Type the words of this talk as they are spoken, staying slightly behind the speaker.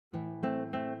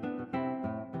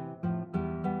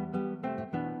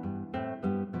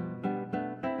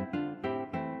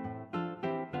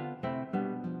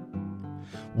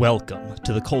Welcome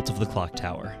to the Cult of the Clock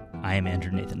Tower. I am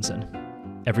Andrew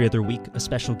Nathanson. Every other week, a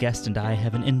special guest and I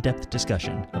have an in-depth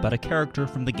discussion about a character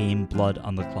from the game Blood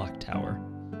on the Clock Tower.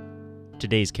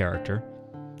 Today's character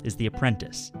is the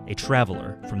Apprentice, a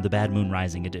traveler from the Bad Moon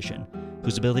Rising edition,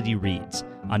 whose ability reads,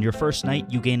 on your first night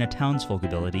you gain a townsfolk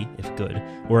ability, if good,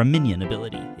 or a minion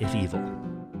ability, if evil.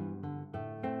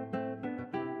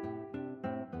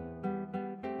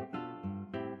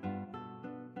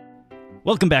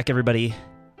 Welcome back, everybody.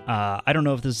 I don't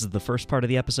know if this is the first part of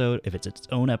the episode, if it's its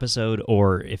own episode,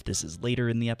 or if this is later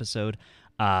in the episode.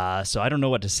 So I don't know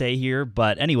what to say here,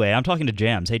 but anyway, I'm talking to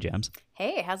Jams. Hey, Jams.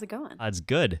 Hey, how's it going? It's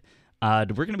good. We're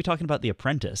going to be talking about The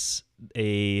Apprentice,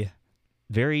 a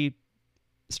very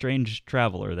strange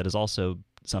traveler that is also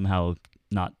somehow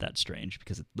not that strange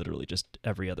because it's literally just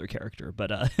every other character.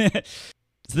 But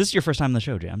so this is your first time on the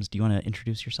show, Jams. Do you want to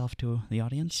introduce yourself to the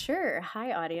audience? Sure.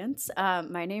 Hi, audience.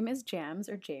 My name is Jams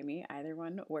or Jamie. Either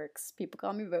one works. People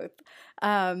call me both.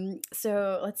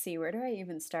 So let's see. Where do I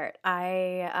even start?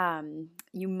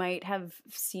 You might have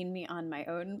seen me on my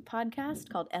own podcast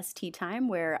called ST Time,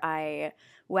 where I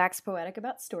wax poetic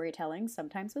about storytelling,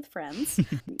 sometimes with friends.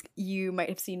 You might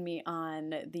have seen me on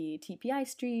the TPI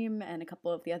stream and a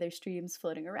couple of the other streams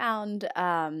floating around.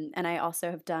 And I also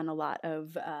have done a lot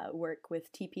of work with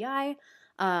TPI.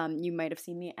 You might have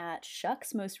seen me at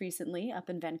Shucks most recently up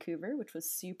in Vancouver, which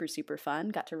was super, super fun.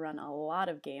 Got to run a lot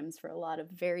of games for a lot of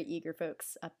very eager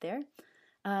folks up there.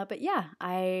 But yeah,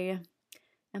 I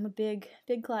am a big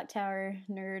clock tower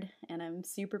nerd, and I'm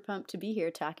super pumped to be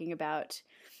here talking about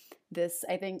this.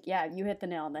 I think, yeah, you hit the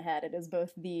nail on the head. It is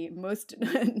both the most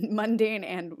mundane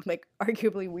and like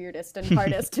arguably weirdest and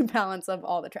hardest to balance of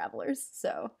all the travelers.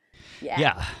 So,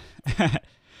 yeah.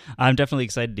 I'm definitely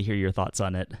excited to hear your thoughts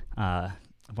on it. I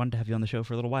wanted to have you on the show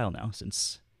for a little while now,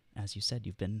 since, as you said,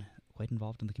 you've been quite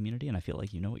involved in the community, and I feel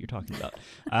like you know what you're talking about.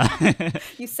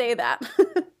 You say that.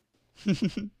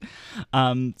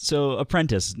 So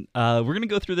Apprentice, we're going to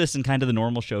go through this in kind of the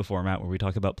normal show format where we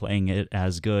talk about playing it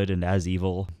as good and as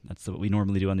evil. That's what we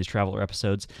normally do on these Traveler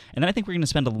episodes. And then I think we're going to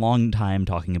spend a long time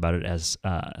talking about it as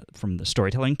from the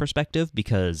storytelling perspective,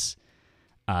 because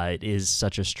it is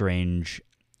such a strange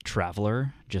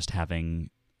traveler, just having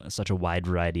such a wide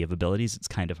variety of abilities. It's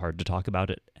kind of hard to talk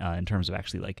about it in terms of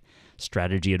actually like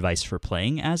strategy advice for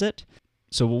playing as it.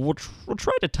 So we'll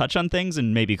try to touch on things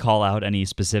and maybe call out any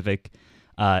specific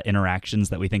interactions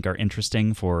that we think are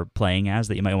interesting for playing as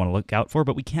that you might want to look out for,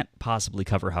 but we can't possibly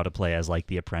cover how to play as like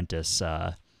the Apprentice.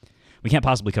 We can't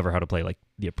possibly cover how to play like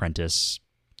the Apprentice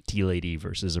Tea-Lady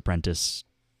versus Apprentice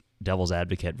Devil's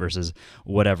Advocate versus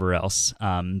whatever else.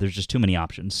 There's just too many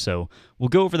options. So we'll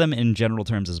go over them in general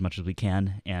terms as much as we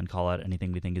can and call out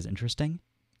anything we think is interesting.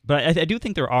 But I do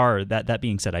think there are, that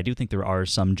being said, I do think there are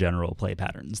some general play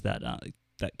patterns that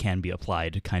can be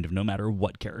applied kind of no matter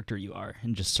what character you are,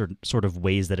 and just sort of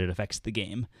ways that it affects the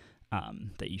game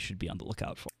that you should be on the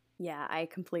lookout for. Yeah, I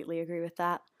completely agree with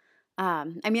that.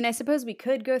 I mean, I suppose we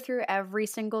could go through every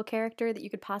single character that you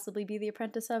could possibly be the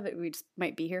apprentice of. We just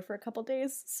might be here for a couple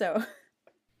days, so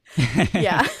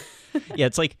yeah. Yeah,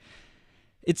 it's like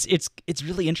it's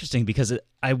really interesting because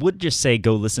I would just say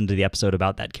go listen to the episode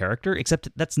about that character, except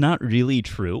that's not really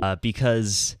true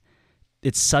because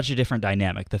it's such a different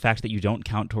dynamic. The fact that you don't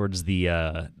count towards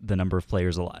the number of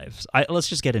players alive. Let's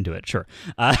just get into it. Sure,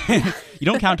 you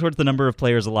don't count towards the number of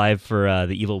players alive for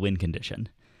the evil win condition.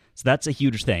 So that's a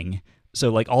huge thing. So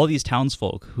like all these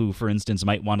townsfolk who, for instance,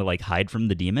 might want to like hide from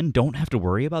the demon don't have to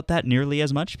worry about that nearly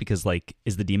as much, because like,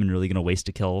 is the demon really going to waste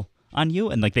a kill on you?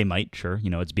 And like they might, sure, you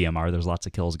know, it's BMR, there's lots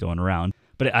of kills going around.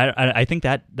 But I think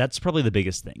that's probably the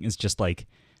biggest thing, is just like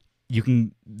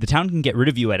the town can get rid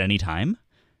of you at any time,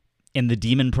 and the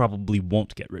demon probably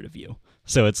won't get rid of you.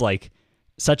 So it's like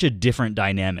such a different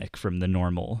dynamic from the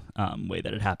normal way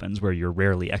that it happens, where you're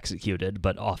rarely executed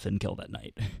but often killed at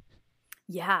night.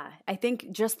 Yeah, I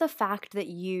think just the fact that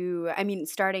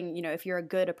starting, if you're a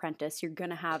good apprentice, you're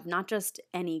going to have not just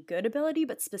any good ability,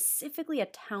 but specifically a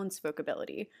townsfolk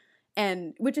ability,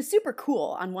 and which is super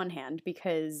cool on one hand,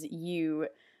 because you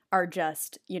are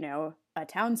just, a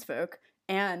townsfolk,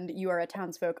 and you are a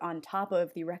townsfolk on top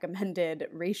of the recommended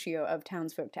ratio of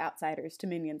townsfolk to outsiders to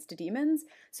minions to demons.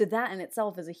 So that in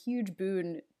itself is a huge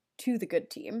boon to the good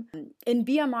team. In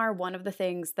BMR, one of the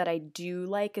things that I do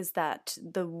like is that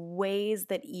the ways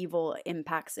that evil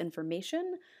impacts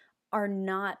information are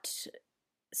not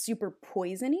super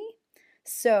poisony.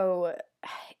 So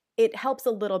it helps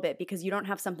a little bit because you don't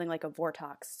have something like a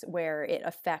Vortox where it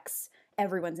affects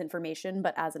everyone's information,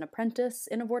 but as an apprentice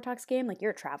in a Vortox game, like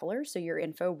you're a traveler, so your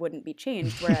info wouldn't be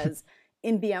changed. Whereas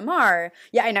in BMR,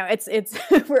 yeah, I know it's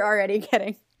we're already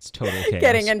getting It's total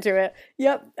getting chaos. into it.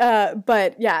 Yep.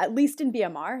 But yeah, at least in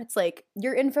BMR, it's like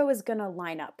your info is going to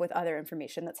line up with other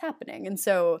information that's happening. And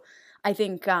so I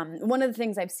think one of the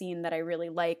things I've seen that I really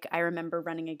like, I remember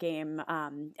running a game,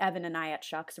 Evan and I at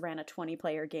Shucks ran a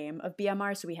 20-player game of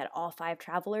BMR. So we had all 5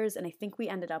 travelers, and I think we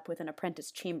ended up with an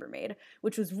apprentice chambermaid,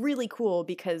 which was really cool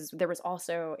because there was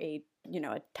also a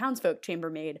townsfolk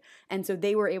chambermaid. And so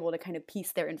they were able to kind of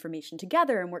piece their information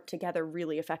together and work together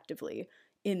really effectively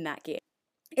in that game.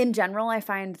 In general, I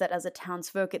find that as a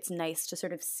townsfolk, it's nice to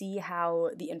sort of see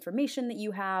how the information that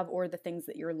you have or the things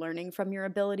that you're learning from your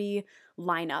ability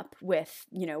line up with,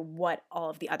 what all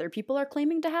of the other people are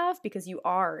claiming to have, because you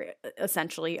are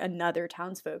essentially another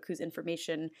townsfolk whose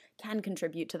information can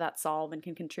contribute to that solve and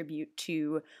can contribute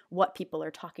to what people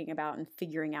are talking about and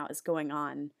figuring out is going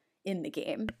on in the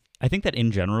game. I think that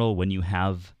in general, when you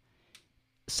have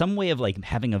some way of like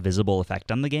having a visible effect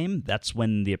on the game, that's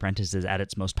when the apprentice is at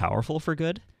its most powerful for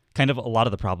good. Kind of a lot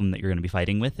of the problem that you're going to be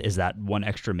fighting with is that one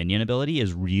extra minion ability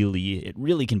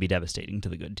really can be devastating to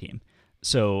the good team.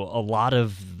 So a lot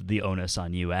of the onus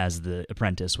on you as the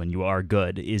apprentice when you are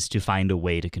good is to find a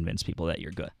way to convince people that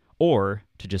you're good, or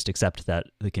to just accept that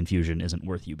the confusion isn't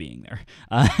worth you being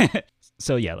there.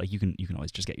 So yeah, like you can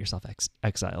always just get yourself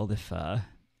exiled if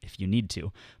you need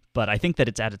to. But I think that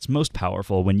it's at its most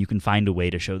powerful when you can find a way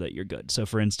to show that you're good. So,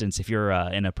 for instance, if you're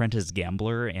an apprentice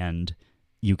gambler and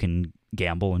you can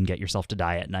gamble and get yourself to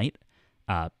die at night,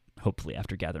 hopefully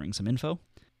after gathering some info,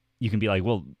 you can be like,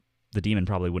 well, the demon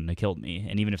probably wouldn't have killed me.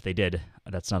 And even if they did,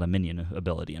 that's not a minion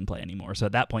ability in play anymore. So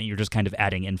at that point, you're just kind of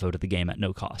adding info to the game at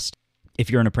no cost. If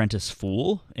you're an apprentice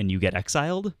fool and you get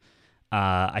exiled,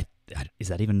 I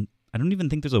don't even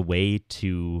think there's a way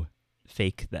to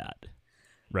fake that.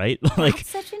 Right? That's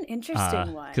such an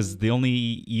interesting one. Because the only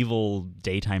evil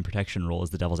daytime protection role is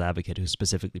the Devil's Advocate, who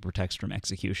specifically protects from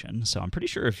execution. So I'm pretty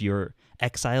sure if you're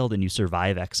exiled and you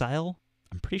survive exile,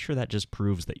 I'm pretty sure that just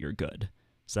proves that you're good.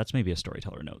 So that's maybe a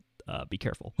storyteller note. Be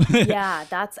careful. Yeah,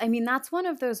 that's one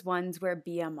of those ones where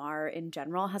BMR in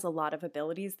general has a lot of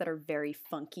abilities that are very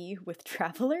funky with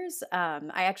travelers.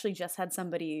 I actually just had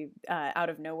somebody out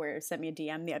of nowhere send me a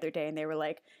DM the other day, and they were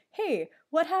like, hey,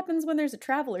 what happens when there's a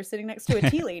traveler sitting next to a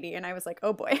tea lady? And I was like,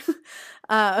 oh boy.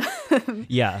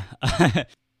 Yeah.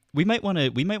 We might want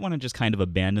to just kind of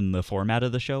abandon the format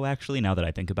of the show, actually, now that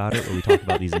I think about it, where we talk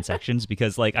about these in sections,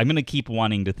 because like I'm going to keep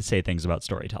wanting to say things about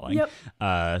storytelling.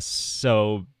 Yep.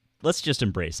 So let's just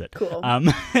embrace it. Cool.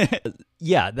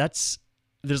 Yeah,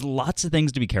 there's lots of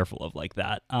things to be careful of like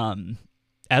that.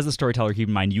 As the storyteller, keep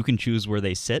in mind, you can choose where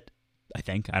they sit. I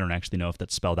think. I don't actually know if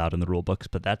that's spelled out in the rule books,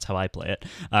 but that's how I play it.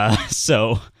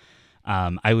 So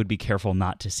I would be careful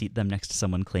not to seat them next to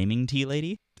someone claiming tea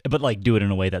lady, but like do it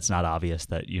in a way that's not obvious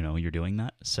that, you're doing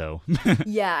that. So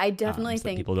yeah, I definitely so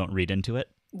think people don't read into it.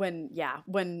 When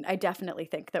I definitely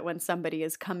think that when somebody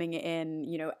is coming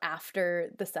in,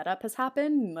 after the setup has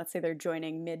happened, let's say they're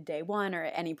joining mid-day 1 or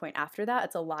at any point after that,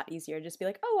 it's a lot easier to just be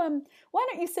like, oh, why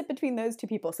don't you sit between those two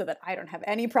people so that I don't have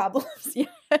any problems?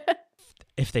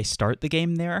 If they start the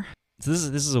game there, so this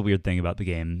is a weird thing about the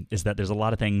game, is that there's a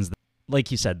lot of things that, like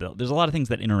you said, though, there's a lot of things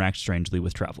that interact strangely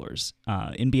with travelers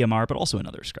in BMR, but also in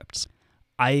other scripts.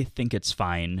 I think it's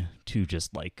fine to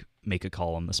just like make a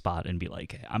call on the spot and be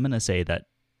like, I'm going to say that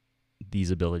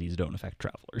these abilities don't affect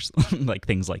travelers, like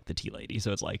things like the tea lady.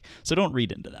 So it's like, so don't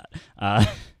read into that.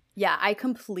 Yeah, I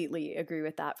completely agree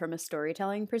with that from a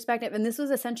storytelling perspective. And this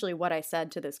was essentially what I said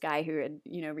to this guy who had,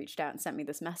 reached out and sent me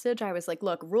this message. I was like,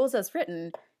 look, rules as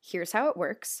written, here's how it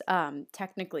works.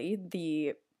 Technically,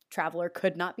 the traveler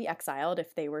could not be exiled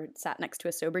if they were sat next to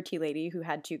a sober tea lady who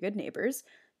had 2 good neighbors.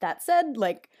 That said,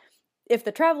 like, if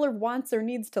the traveler wants or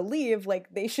needs to leave,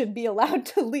 like, they should be allowed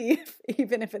to leave,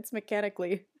 even if it's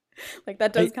mechanically, like,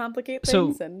 that does complicate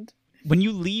things. And when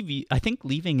you leave, I think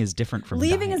leaving is different from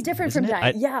leaving dying, is different from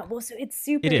dying. Yeah, well, so it's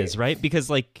super. It is, right? Because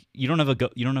like you don't have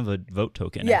a vote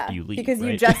token after you leave. Because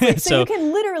right? you just so you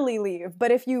can literally leave.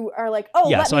 But if you are like, oh,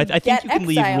 yeah, let so me I think get you can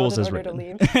leave exiled rules in as order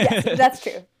written. to leave. Yes, that's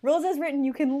true. Rules as written,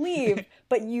 you can leave,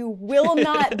 but you will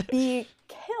not be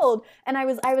killed. And I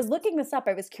was looking this up.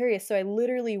 I was curious, so I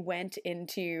literally went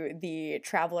into the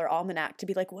Traveler Almanac to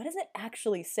be like, what does it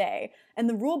actually say? And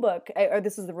the rule book, or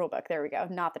this is the rule book, there we go,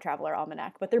 not the Traveler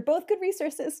Almanac, but they're both good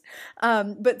resources.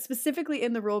 But specifically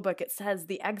in the rule book, it says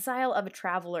the exile of a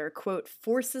traveler, quote,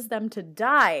 forces them to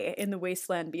die in the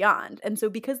wasteland beyond. And so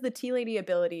because the Tea Lady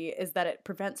ability is that it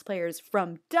prevents players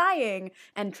from dying,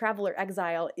 and Traveler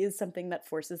Exile is something that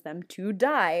forces them to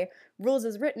die, rules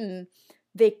as written,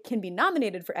 they can be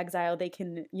nominated for exile, they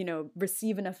can,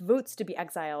 receive enough votes to be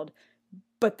exiled,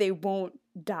 but they won't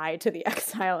die to the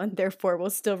exile and therefore will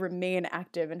still remain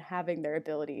active and having their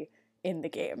ability in the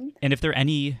game. And if they're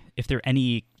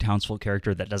any townsfolk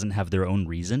character that doesn't have their own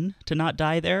reason to not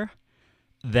die there,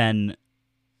 then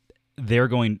they're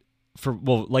going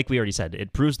like we already said,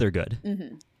 it proves they're good.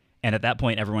 Mm-hmm. And at that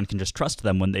point, everyone can just trust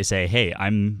them when they say, hey,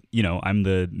 I'm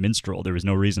the minstrel. There was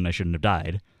no reason I shouldn't have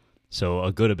died. So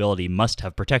a good ability must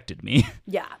have protected me.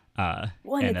 Yeah.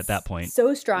 And at that point,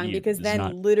 so strong because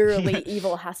then literally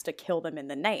evil has to kill them in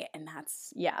the night. And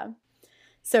that's, yeah.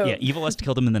 So yeah, evil has to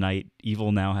kill them in the night.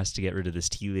 Evil now has to get rid of this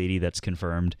tea lady that's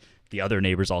confirmed. The other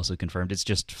neighbor's also confirmed. It's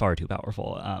just far too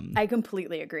powerful. I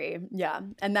completely agree. Yeah.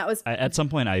 And that was... at some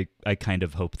point, I kind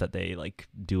of hope that they like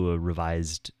do a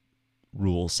revised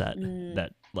rule set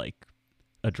that like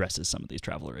addresses some of these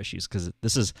traveler issues, because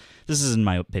this is in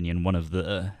my opinion one of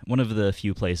the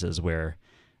few places where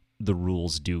the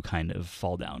rules do kind of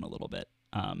fall down a little bit.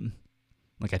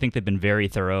 Like I think they've been very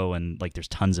thorough, and like there's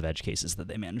tons of edge cases that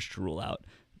they managed to rule out,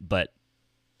 but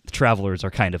travelers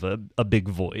are kind of a big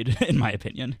void in my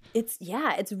opinion. It's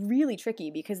really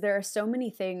tricky because there are so many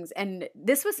things, and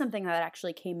this was something that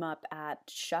actually came up at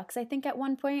Shucks, I think, at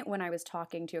one point when I was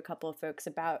talking to a couple of folks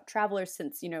about travelers,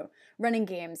 since, running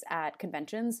games at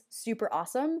conventions, super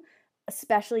awesome,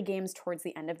 especially games towards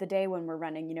the end of the day when we're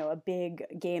running, a big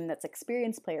game that's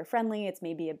experience player friendly. It's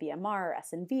maybe a BMR or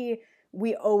S&V.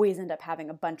 We always end up having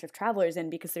a bunch of travelers in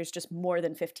because there's just more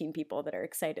than 15 people that are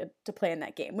excited to play in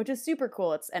that game, which is super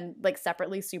cool. And like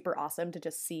separately super awesome to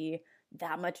just see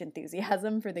that much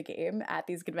enthusiasm for the game at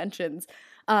these conventions.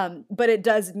 But it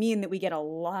does mean that we get a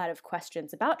lot of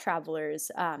questions about travelers.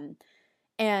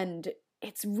 And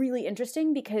it's really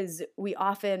interesting because we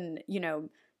often,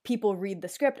 people read the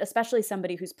script, especially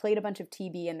somebody who's played a bunch of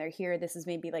TB and they're here, this is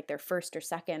maybe like their first or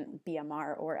second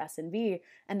BMR or S&V,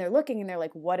 and they're looking and they're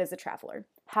like, what is a traveler?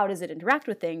 How does it interact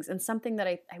with things? And something that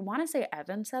I want to say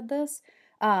Evan said this,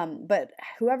 but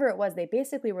whoever it was, they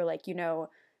basically were like,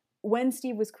 when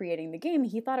Steve was creating the game,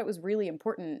 he thought it was really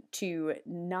important to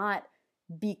not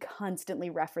be constantly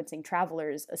referencing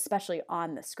travelers, especially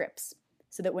on the scripts,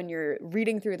 so that when you're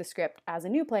reading through the script as a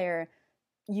new player,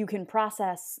 you can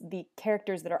process the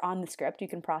characters that are on the script. You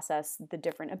can process the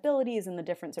different abilities and the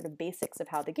different sort of basics of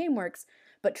how the game works.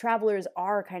 But travelers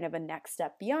are kind of a next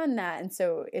step beyond that. And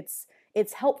so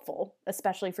it's helpful,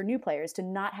 especially for new players, to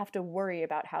not have to worry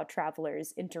about how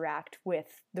travelers interact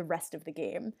with the rest of the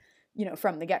game,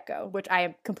 from the get-go, which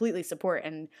I completely support.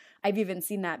 And I've even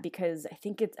seen that because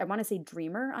I want to say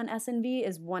Dreamer on SNV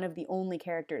is one of the only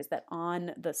characters that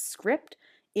on the script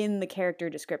in the character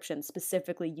description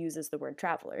specifically uses the word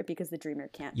traveler, because the Dreamer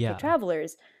can't pick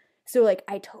travelers. So like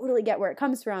I totally get where it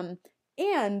comes from.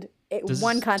 And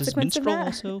one consequence of that.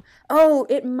 Also? Oh,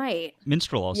 it might.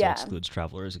 Minstrel also excludes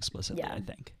travelers explicitly, I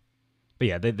think. But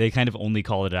yeah, they kind of only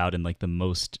call it out in like the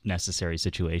most necessary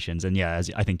situations. And yeah,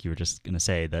 as I think you were just going to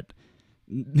say, that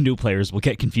new players will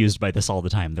get confused by this all the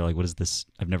time. They're like, what is this?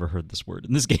 I've never heard this word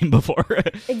in this game before.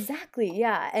 Exactly,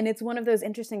 yeah. And it's one of those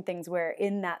interesting things where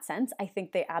in that sense, I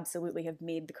think they absolutely have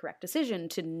made the correct decision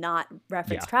to not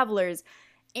reference travelers.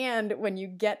 And when you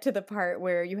get to the part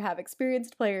where you have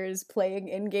experienced players playing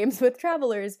in games with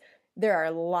travelers, there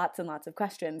are lots and lots of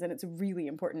questions, and it's really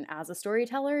important as a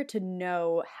storyteller to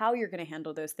know how you're going to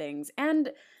handle those things.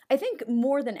 And I think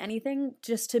more than anything,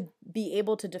 just to be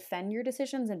able to defend your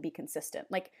decisions and be consistent.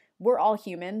 Like, we're all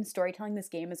human. Storytelling this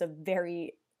game is a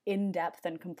very in-depth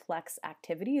and complex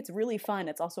activity. It's really fun.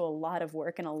 It's also a lot of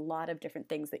work and a lot of different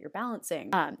things that you're balancing.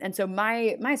 And so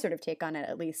my sort of take on it,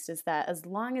 at least, is that as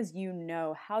long as you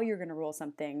know how you're going to rule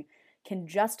something, can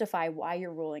justify why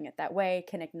you're ruling it that way,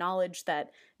 can acknowledge that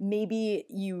maybe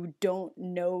you don't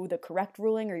know the correct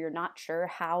ruling or you're not sure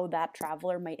how that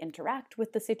traveler might interact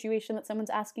with the situation that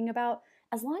someone's asking about,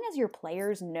 as long as your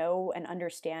players know and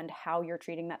understand how you're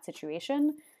treating that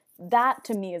situation, that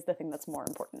to me is the thing that's more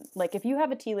important. Like if you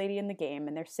have a tea lady in the game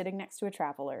and they're sitting next to a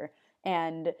traveler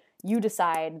and you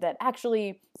decide that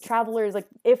actually travelers, like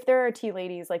if there are tea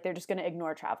ladies, like they're just going to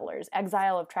ignore travelers.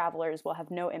 Exile of travelers will have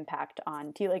no impact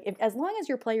on tea. Like as long as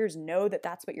your players know that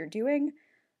that's what you're doing,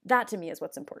 that to me is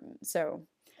what's important. So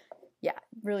yeah,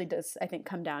 really does, I think,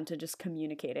 come down to just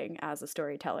communicating as a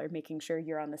storyteller, making sure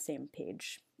you're on the same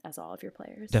page as all of your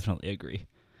players. Definitely agree.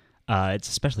 It's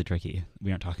especially tricky.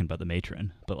 We aren't talking about the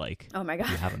matron, but like, oh my God,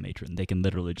 if you have a matron, they can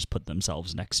literally just put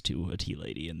themselves next to a tea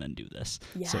lady and then do this.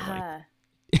 Yeah. So like,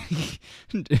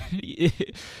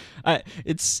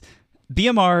 it's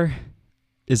BMR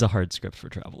is a hard script for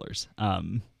travelers.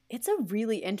 It's a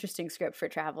really interesting script for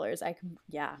travelers. I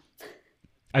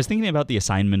was thinking about the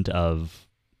assignment of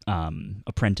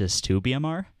Apprentice to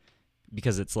BMR,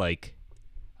 because it's like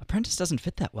Apprentice doesn't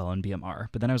fit that well on BMR.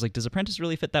 But then I was like, does Apprentice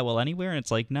really fit that well anywhere? And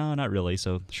it's like, no, not really.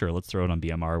 So sure, let's throw it on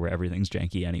BMR where everything's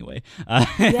janky anyway.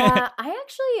 Yeah,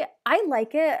 I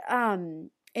like it.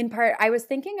 In part, I was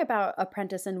thinking about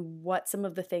Apprentice and what some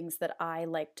of the things that I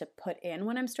like to put in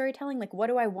when I'm storytelling. Like, what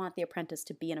do I want the apprentice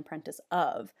to be an apprentice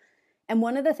of? And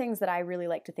one of the things that I really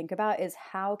like to think about is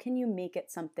how can you make it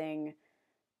something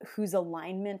whose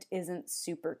alignment isn't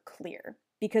super clear?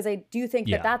 Because I do think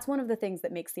that Yeah. that's one of the things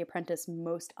that makes the apprentice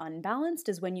most unbalanced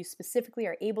is when you specifically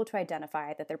are able to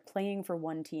identify that they're playing for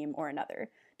one team or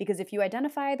another. Because if you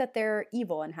identify that they're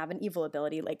evil and have an evil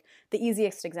ability, like the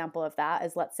easiest example of that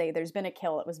is, let's say there's been a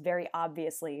kill that was very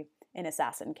obviously an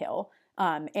assassin kill,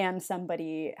 and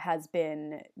somebody has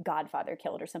been Godfather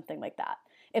killed or something like that.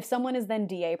 If someone is then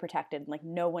DA protected, like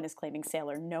no one is claiming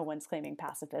Sailor, no one's claiming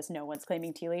Pacifist, no one's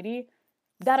claiming Tea Lady,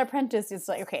 that apprentice is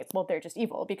like, okay, well, they're just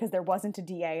evil because there wasn't a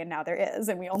DA and now there is,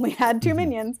 and we only had two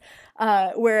minions.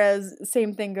 Whereas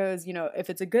same thing goes, if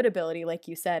it's a good ability, like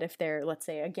you said, if they're, let's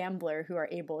say, a gambler who are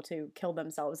able to kill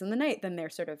themselves in the night, then they're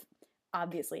sort of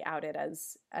obviously outed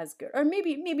as good. Or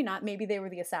maybe not. Maybe they were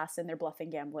the assassin, they're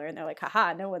bluffing gambler, and they're like,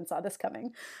 haha, no one saw this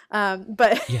coming.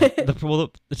 But Yeah.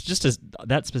 It's just as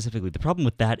that specifically. The problem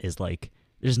with that is like,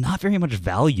 there's not very much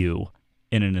value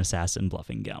in an assassin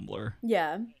bluffing gambler.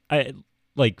 yeah.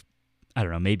 I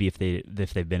don't know, maybe if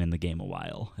they've been in the game a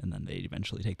while and then they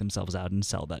eventually take themselves out and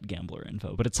sell that gambler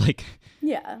info. But it's like,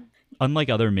 Yeah. unlike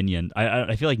other minion,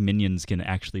 I feel like minions can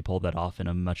actually pull that off in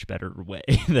a much better way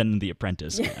than the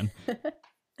apprentice can.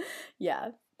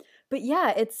 Yeah. But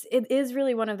yeah, it is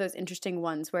really one of those interesting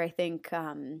ones where I think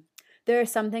there are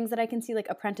some things that I can see, like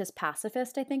Apprentice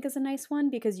Pacifist, I think is a nice one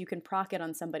because you can proc it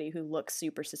on somebody who looks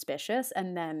super suspicious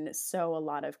and then sow a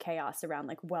lot of chaos around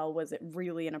like, well, was it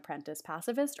really an Apprentice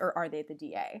Pacifist or are they the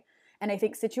DA? And I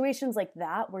think situations like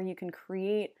that where you can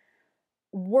create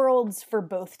worlds for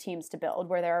both teams to build,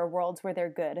 where there are worlds where they're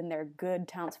good and their good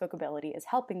townsfolk ability is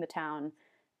helping the town,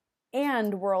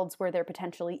 and worlds where they're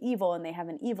potentially evil and they have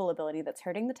an evil ability that's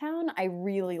hurting the town, I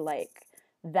really like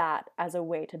that as a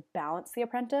way to balance the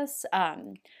apprentice.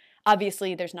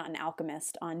 Obviously, there's not an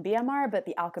alchemist on BMR, but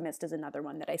the alchemist is another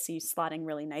one that I see slotting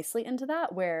really nicely into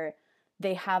that, where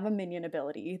they have a minion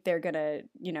ability. They're gonna,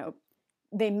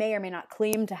 they may or may not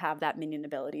claim to have that minion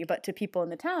ability, but to people in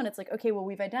the town, it's like, okay, well,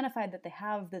 we've identified that they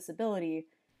have this ability,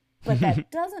 but that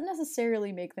doesn't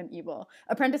necessarily make them evil.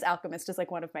 Apprentice Alchemist is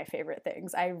like one of my favorite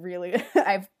things.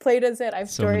 I've played as it, I've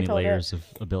So many storytold layers it.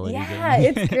 of ability. Yeah,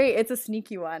 it's great. It's a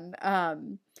sneaky one.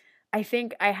 I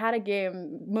think I had a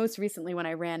game most recently when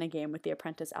I ran a game with the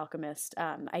Apprentice Alchemist.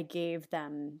 I gave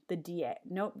them the DA,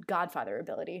 no, Godfather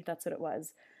ability. That's what it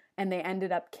was. And they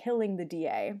ended up killing the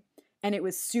DA. And it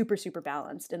was super, super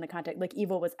balanced in the context. Like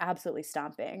evil was absolutely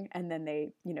stomping, and then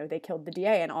they killed the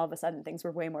DA, and all of a sudden things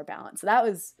were way more balanced. So that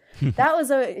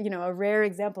was a rare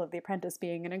example of the apprentice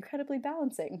being an incredibly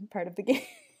balancing part of the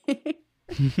game.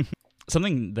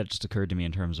 Something that just occurred to me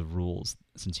in terms of rules,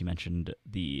 since you mentioned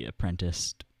the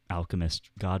apprentice alchemist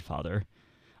godfather,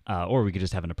 or we could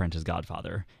just have an apprentice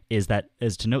godfather, is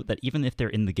to note that even if they're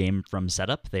in the game from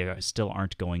setup, they still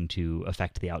aren't going to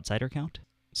affect the outsider count.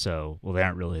 So, well, they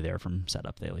aren't really there from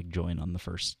setup. They like join on the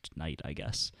first night, I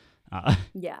guess.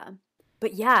 Yeah.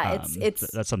 But yeah,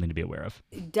 it's that's something to be aware of.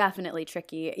 Definitely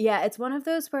tricky. Yeah, it's one of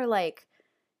those where like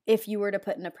if you were to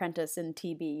put an apprentice in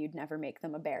TB, you'd never make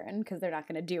them a baron because they're not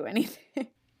going to do anything.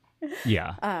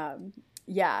 Yeah.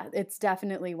 Yeah, it's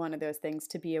definitely one of those things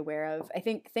to be aware of. I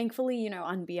think thankfully,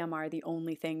 on BMR, the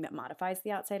only thing that modifies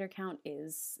the outsider count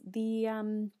is the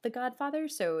Godfather.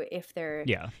 So if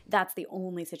that's the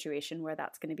only situation where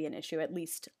that's going to be an issue, at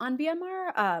least on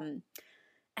BMR. And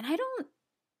I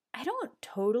don't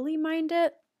totally mind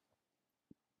it.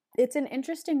 It's an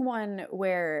interesting one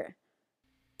where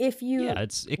if you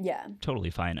it's totally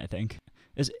fine, I think.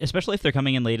 Especially if they're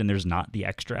coming in late and there's not the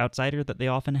extra outsider that they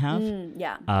often have.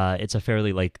 It's a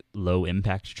fairly like low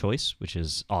impact choice, which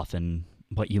is often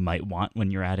what you might want when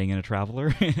you're adding in a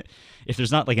traveler. If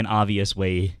there's not like an obvious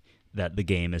way that the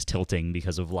game is tilting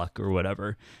because of luck or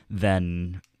whatever,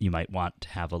 then you might want to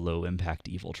have a low impact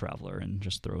evil traveler and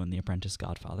just throw in the apprentice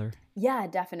godfather. Yeah,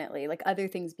 definitely. Like other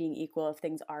things being equal, if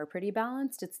things are pretty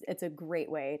balanced, it's a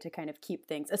great way to kind of keep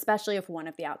things, especially if one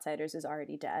of the outsiders is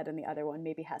already dead and the other one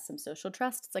maybe has some social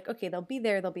trust. It's like, okay, they'll be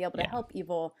there, they'll be able to help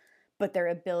evil, but their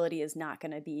ability is not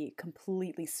going to be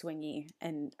completely swingy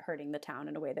and hurting the town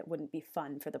in a way that wouldn't be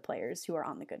fun for the players who are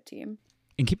on the good team.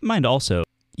 And keep in mind also,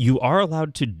 you are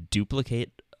allowed to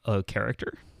duplicate a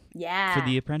character for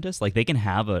the apprentice. Like they can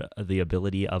have the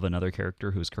ability of another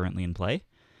character who's currently in play.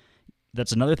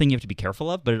 that's another thing you have to be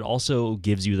careful of, but it also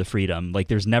gives you the freedom. Like,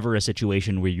 there's never a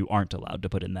situation where you aren't allowed to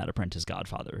put in that apprentice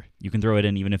godfather. You can throw it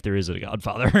in even if there is a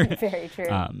godfather. Very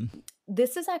true.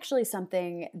 This is actually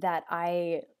something that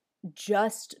I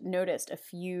just noticed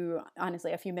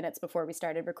honestly, a few minutes before we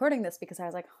started recording this, because I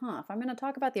was like, if I'm going to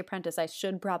talk about The Apprentice, I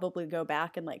should probably go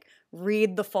back and like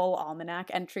read the full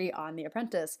almanac entry on The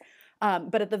Apprentice.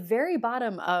 But at the very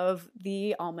bottom of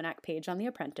the almanac page on The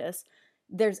Apprentice,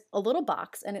 there's a little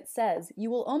box and it says,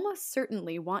 you will almost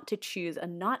certainly want to choose a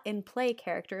not in play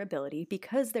character ability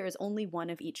because there is only one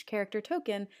of each character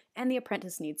token and the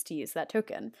apprentice needs to use that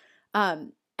token.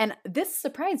 And this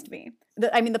surprised me.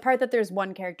 The part that there's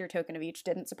one character token of each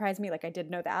didn't surprise me. Like, I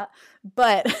did know that,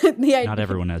 but not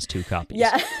everyone has 2 copies.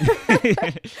 Yeah.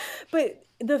 But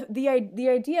the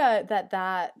idea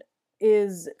that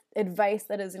is advice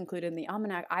that is included in the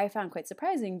almanac, I found quite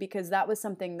surprising, because that was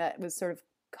something that was sort of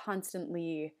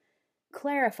constantly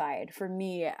clarified for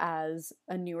me as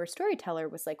a newer storyteller.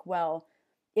 Was like, well,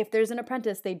 if there's an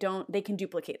apprentice, they can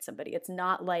duplicate somebody. It's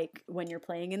not like when you're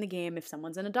playing in the game, if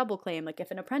someone's in a double claim, like if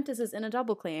an apprentice is in a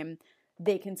double claim,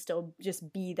 they can still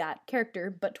just be that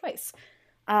character, but twice.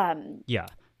 Yeah.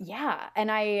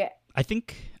 And I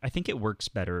think it works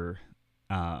better.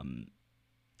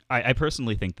 I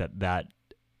personally think that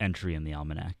entry in the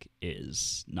almanac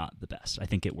is not the best. I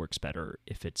think it works better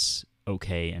if it's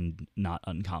okay and not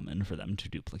uncommon for them to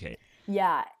duplicate.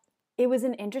 Yeah. It was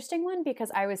an interesting one because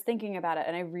I was thinking about it,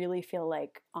 and I really feel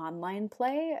like online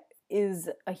play is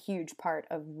a huge part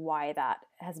of why that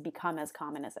has become as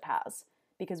common as it has.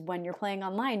 Because when you're playing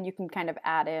online, you can kind of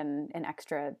add in an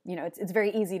extra, it's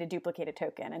very easy to duplicate a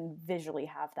token and visually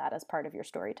have that as part of your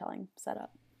storytelling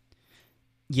setup.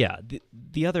 Yeah.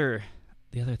 The other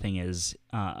thing is,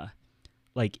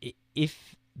 like,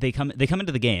 if they come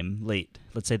into the game late,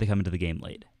 let's say they come into the game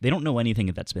late, they don't know anything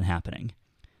that's been happening.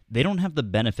 They don't have the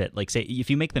benefit, like, say, if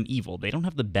you make them evil, they don't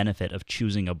have the benefit of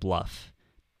choosing a bluff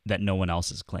that no one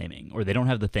else is claiming, or they don't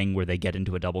have the thing where they get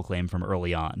into a double claim from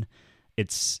early on.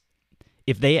 It's,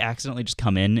 if they accidentally just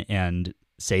come in and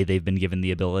say they've been given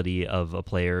the ability of a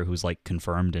player who's, like,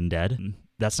 confirmed and dead,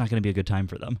 that's not going to be a good time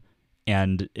for them.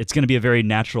 And it's going to be a very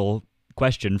natural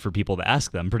question for people to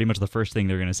ask them. Pretty much the first thing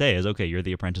they're going to say is, okay, you're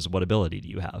the apprentice, what ability do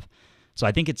you have? So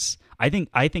I think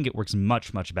it works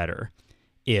much, much better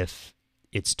if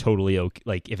it's totally okay.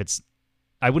 Like, if it's,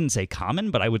 I wouldn't say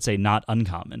common, but I would say not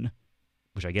uncommon,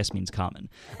 which I guess means common.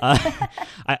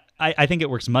 I think it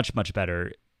works much, much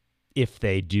better if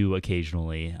they do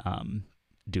occasionally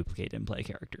duplicate in-play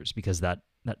characters, because that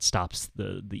stops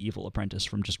the evil apprentice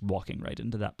from just walking right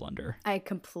into that blunder. I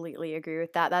completely agree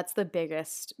with that. That's the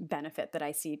biggest benefit that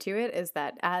I see to it, is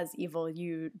that as evil,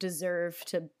 you deserve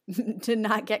to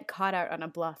not get caught out on a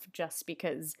bluff just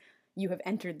because you have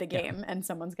entered the game and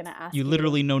someone's going to ask you. You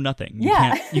literally know nothing.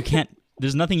 You can't,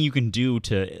 there's nothing you can do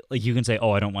to, like, you can say,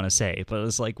 oh, I don't want to say, but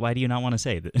it's like, why do you not want to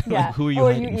say that? Yeah. Like, who are you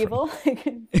Are hiding you evil?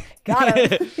 from? Got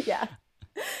him. Yeah.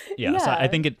 So I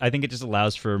think it just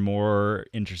allows for more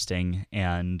interesting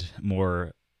and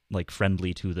more, like,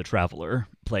 friendly to the traveler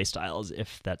play styles,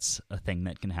 if that's a thing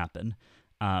that can happen.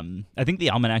 I think the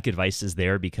almanac advice is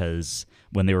there because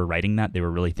when they were writing that, they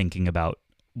were really thinking about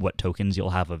what tokens you'll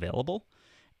have available.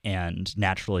 And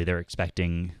naturally, they're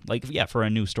expecting, like, for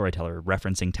a new storyteller,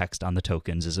 referencing text on the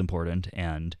tokens is important,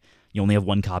 and you only have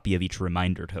one copy of each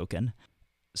reminder token.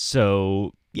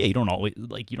 So, you don't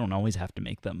always have to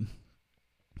make them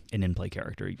an in-play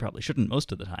character. You probably shouldn't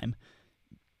most of the time.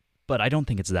 But I don't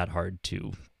think it's that hard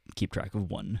to keep track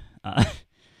of one.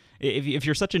 If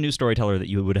you're such a new storyteller that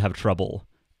you would have trouble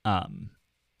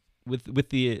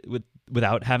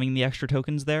without having the extra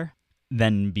tokens there,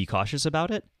 then be cautious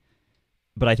about it.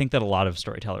 But I think that a lot of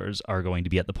storytellers are going to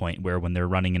be at the point where when they're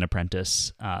running an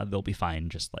apprentice, they'll be fine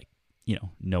just, like,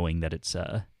 knowing that it's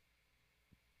that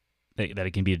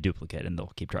it can be a duplicate, and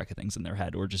they'll keep track of things in their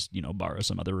head, or just, borrow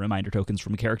some other reminder tokens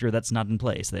from a character that's not in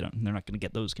play, so they're not going to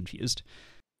get those confused.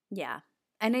 Yeah.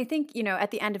 And I think,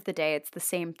 at the end of the day, it's the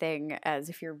same thing as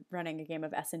if you're running a game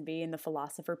of S&B and the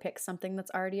philosopher picks something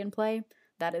that's already in play.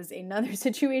 That is another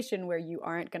situation where you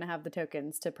aren't going to have the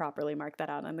tokens to properly mark that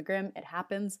out on the Grim. It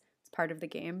happens. Part of the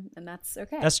game, and that's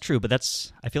okay. That's true, but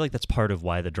I feel like that's part of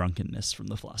why the drunkenness from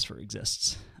the philosopher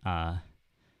exists,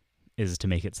 is to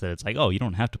make it so that it's like, oh, you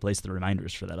don't have to place the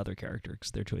reminders for that other character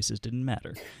because their choices didn't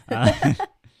matter.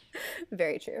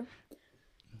 Very true.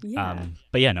 Yeah.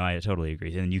 But yeah, no, I totally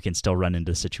agree. And you can still run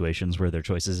into situations where their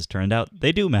choices turned out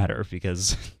they do matter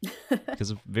because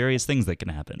of various things that can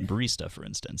happen. Barista, for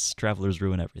instance. Travelers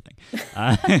ruin everything.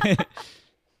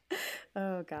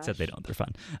 Oh, gosh. Except they don't. They're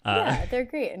fun. Yeah, they're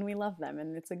great, and we love them,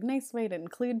 and it's a nice way to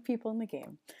include people in the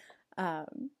game.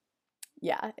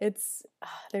 Yeah, it's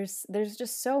there's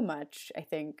just so much, I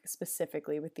think,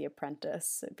 specifically with The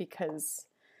Apprentice because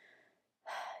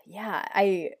yeah,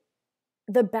 I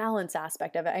the balance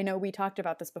aspect of it. I know we talked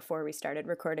about this before we started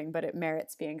recording, but it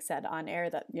merits being said on air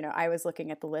that, I was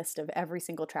looking at the list of every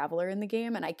single traveler in the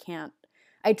game, and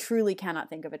I truly cannot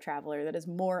think of a traveler that is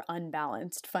more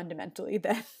unbalanced fundamentally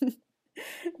than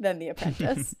than The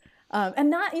Apprentice. And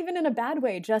not even in a bad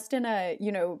way, just in a,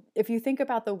 if you think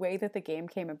about the way that the game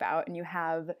came about and you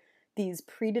have these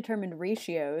predetermined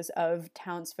ratios of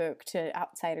townsfolk to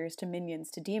outsiders to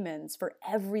minions to demons for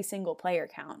every single player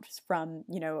count from,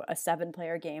 a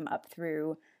 7-player game up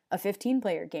through a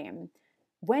 15-player game.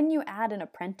 When you add an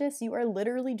apprentice, you are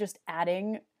literally just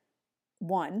adding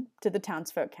 1 to the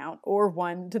townsfolk count or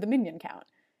 1 to the minion count.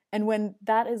 And when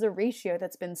that is a ratio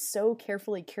that's been so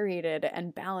carefully curated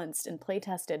and balanced and play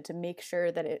tested to make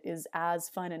sure that it is as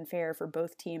fun and fair for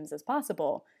both teams as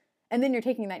possible, and then you're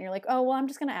taking that and you're like, oh, well, I'm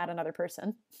just going to add another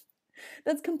person.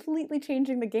 That's completely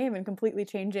changing the game and completely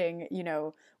changing,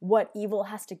 what evil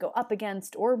has to go up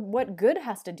against or what good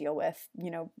has to deal with,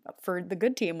 for the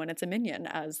good team when it's a minion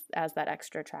as that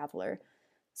extra traveler.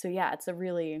 So yeah, it's a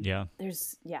really,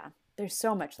 there's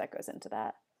so much that goes into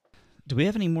that. Do we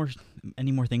have any more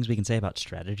things we can say about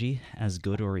strategy as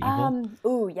good or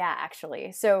evil? Yeah,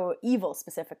 actually. So evil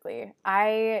specifically.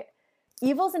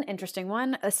 Evil's an interesting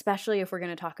one, especially if we're going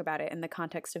to talk about it in the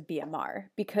context of BMR,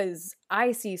 because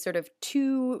I see sort of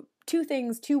two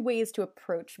ways to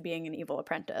approach being an evil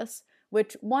apprentice,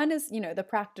 which one is, the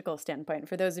practical standpoint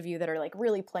for those of you that are like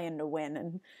really playing to win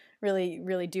and really,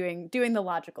 really doing the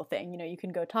logical thing. You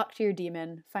can go talk to your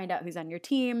demon, find out who's on your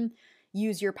team,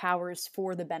 use your powers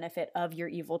for the benefit of your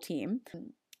evil team.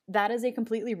 That is a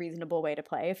completely reasonable way to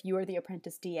play. If you are the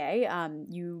apprentice DA,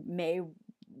 you may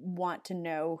want to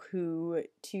know who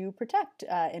to protect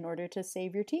in order to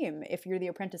save your team. If you're the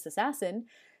apprentice assassin,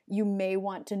 you may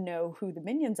want to know who the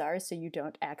minions are so you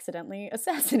don't accidentally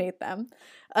assassinate them.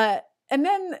 And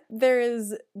then there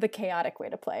is the chaotic way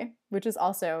to play, which is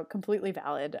also completely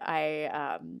valid.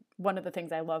 One of the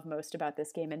things I love most about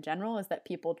this game in general is that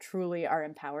people truly are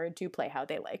empowered to play how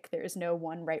they like. There is no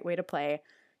one right way to play.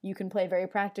 You can play very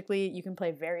practically, you can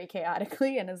play very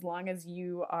chaotically, and as long as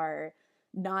you are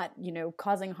not,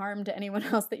 causing harm to anyone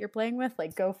else that you're playing with,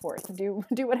 like go forth, do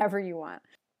whatever you want.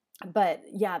 But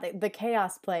yeah, the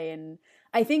chaos play, and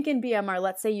I think in BMR,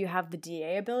 let's say you have the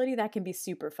DA ability, that can be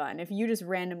super fun. If you just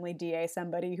randomly DA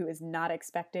somebody who is not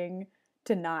expecting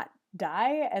to not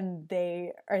die and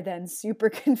they are then super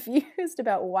confused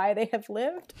about why they have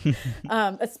lived,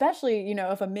 especially,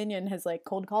 if a minion has like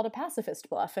cold called a pacifist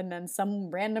bluff and then some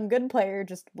random good player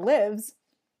just lives,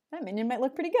 that minion might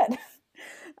look pretty good.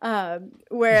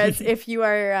 Whereas if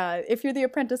you're the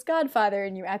apprentice godfather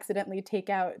and you accidentally take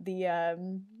out the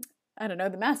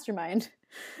the mastermind,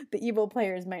 the evil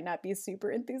players might not be super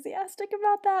enthusiastic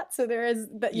about that. So there is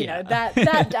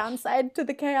that downside to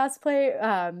the chaos play.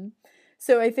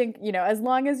 So I think, as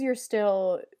long as you're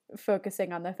still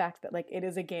focusing on the fact that like it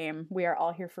is a game, we are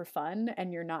all here for fun,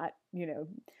 and you're not,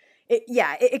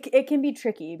 it can be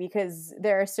tricky because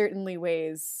there are certainly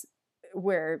ways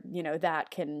where,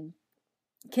 that can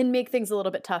make things a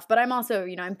little bit tough. But I'm also,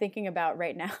 I'm thinking about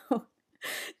right now,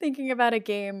 thinking about a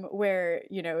game where,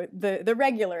 the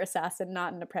regular assassin,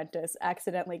 not an apprentice,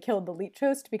 accidentally killed the leech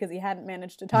host because he hadn't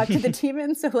managed to talk to the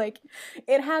demon. So like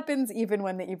it happens even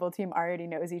when the evil team already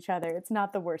knows each other. It's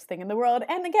not the worst thing in the world.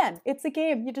 And again, it's a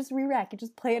game. You just re-rack, you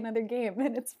just play another game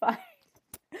and it's fine.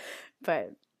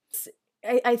 But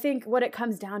I think what it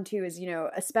comes down to is,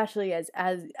 especially as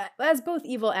both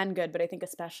evil and good, but I think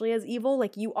especially as evil,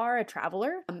 like you are a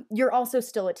traveler. You're also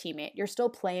still a teammate. You're still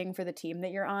playing for the team that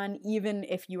you're on, even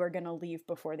if you are going to leave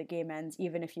before the game ends,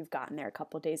 even if you've gotten there a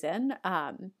couple days in.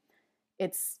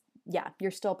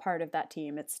 You're still part of that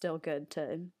team. It's still good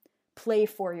to play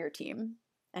for your team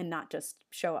and not just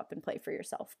show up and play for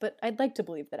yourself. But I'd like to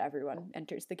believe that everyone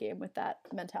enters the game with that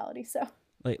mentality. So,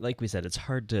 like we said, it's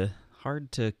hard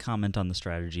to comment on the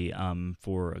strategy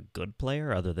for a good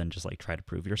player other than just like try to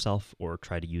prove yourself or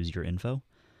try to use your info.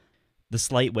 The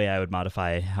slight way I would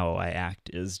modify how I act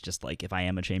is just like if I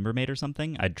am a chambermaid or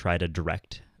something, I'd try to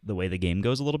direct the way the game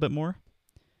goes a little bit more,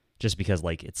 just because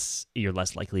like you're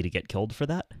less likely to get killed for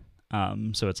that.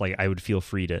 So it's like I would feel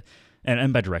free to,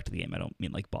 and by direct the game I don't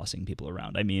mean like bossing people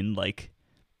around. I mean like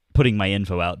putting my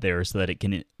info out there so that it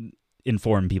can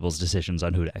inform people's decisions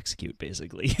on who to execute,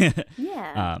 basically.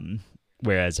 Yeah.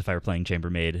 Whereas if I were playing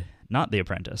chambermaid, not the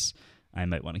apprentice, I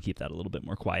might want to keep that a little bit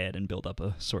more quiet and build up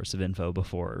a source of info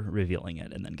before revealing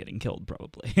it and then getting killed,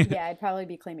 probably. Yeah, I'd probably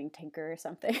be claiming Tinker or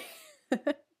something.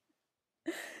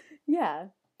 Yeah.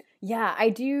 Yeah, I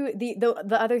do. The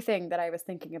other thing that I was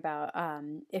thinking about,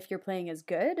 if you're playing as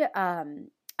good,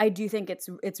 I do think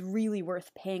it's really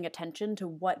worth paying attention to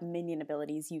what minion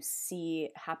abilities you see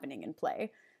happening in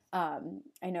play. I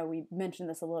know we mentioned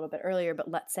this a little bit earlier, but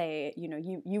let's say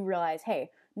you realize, hey,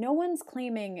 no one's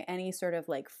claiming any sort of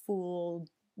like fool,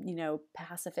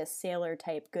 pacifist sailor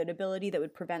type good ability that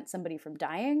would prevent somebody from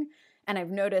dying, and I've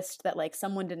noticed that like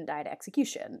someone didn't die to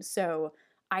execution, so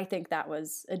I think that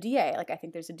was a DA. Like, I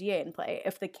think there's a DA in play.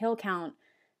 If the kill count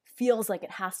feels like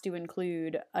it has to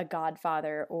include a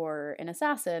godfather or an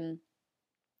assassin,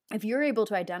 if you're able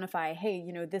to identify, hey,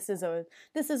 this is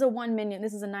a one minion,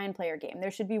 this is a 9-player game. There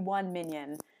should be one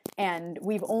minion, and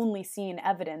we've only seen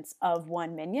evidence of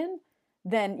one minion.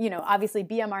 Then, obviously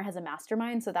BMR has a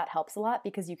mastermind, so that helps a lot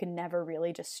because you can never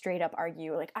really just straight up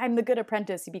argue like I'm the good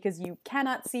apprentice because you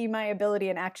cannot see my ability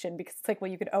in action, because it's like,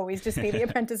 well, you could always just be the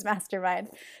apprentice mastermind.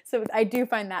 So I do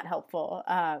find that helpful.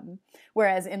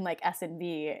 Whereas in like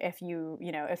S&V,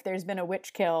 if there's been a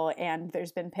witch kill and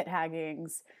there's been pit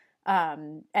haggings,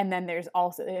 and then there's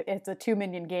also, it's a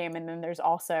 2-minion game, and then there's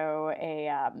also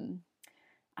a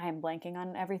I am blanking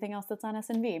on everything else that's on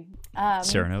S&V.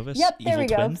 Cerenovus. Yep, there we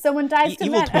Twin. go. Someone dies to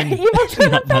Evil men. Twin. Evil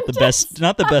Twin. not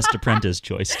the best apprentice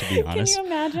choice, to be honest. Can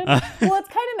you imagine? Well, it's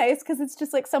kind of nice because it's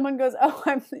just like someone goes, "Oh,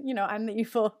 I'm the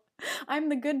evil, I'm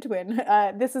the good twin.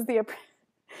 This is the."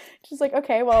 Just like,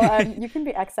 okay, well, you can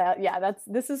be exiled. Yeah,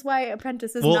 this is why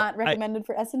apprentice is not recommended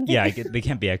for S&V. Yeah, they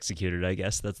can't be executed. I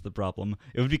guess that's the problem.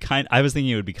 It would be I was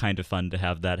thinking it would be kind of fun to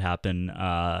have that happen,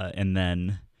 and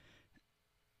then.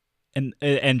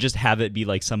 And just have it be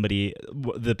like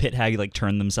the pit hag like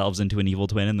turned themselves into an evil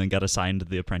twin and then got assigned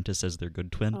the apprentice as their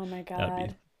good twin. Oh my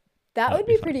god, that would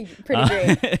be pretty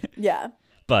great. Yeah,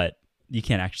 but you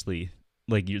can't actually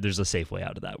there's a safe way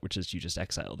out of that, which is you just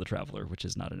exile the traveler, which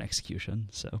is not an execution.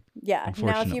 So yeah.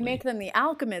 Now, if you make them the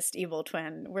alchemist evil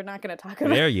twin, we're not going to talk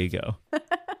about. There you go.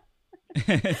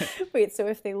 Wait, so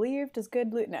if they leave, does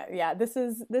good loot? No, yeah, this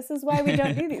is why we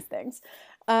don't do these things.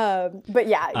 But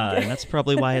yeah, and that's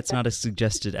probably why it's not a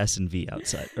suggested S&V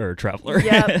outside or traveler.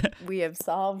 Yep, we have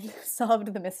solved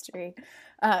the mystery.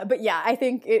 But yeah, I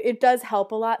think it does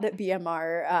help a lot that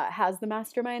BMR has the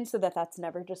mastermind, so that's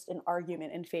never just an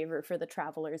argument in favor for the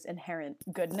traveler's inherent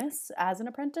goodness as an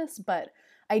apprentice. But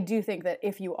I do think that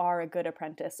if you are a good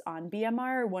apprentice on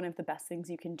BMR, one of the best things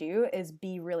you can do is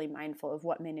be really mindful of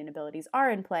what minion abilities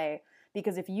are in play,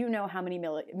 because if you know how many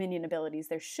minion abilities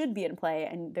there should be in play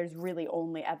and there's really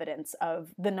only evidence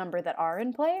of the number that are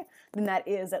in play, then that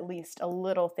is at least a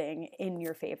little thing in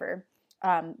your favor.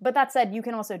 But that said, you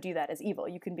can also do that as evil.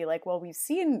 You can be like, well, we've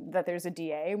seen that there's a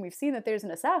DA and we've seen that there's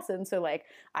an assassin, so like,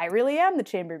 I really am the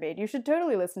chambermaid. You should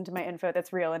totally listen to my info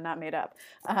that's real and not made up.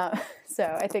 So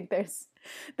I think there's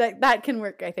that can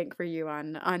work, I think, for you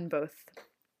on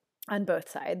both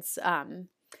sides.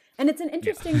 And it's an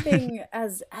interesting thing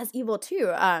as evil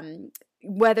too.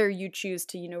 Whether you choose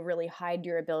to really hide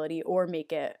your ability or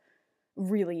make it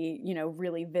really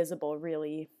really visible,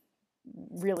 really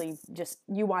just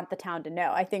you want the town to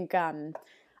know. I think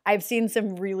I've seen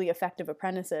some really effective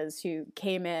apprentices who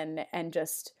came in and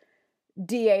just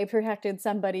DA protected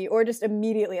somebody or just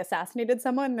immediately assassinated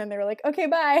someone, and then they were like, okay,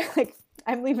 bye, like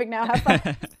I'm leaving now, have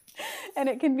fun. And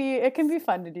it can be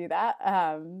fun to do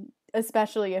that,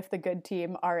 especially if the good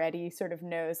team already sort of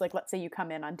knows, like let's say you come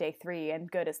in on day 3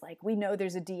 and good is like, we know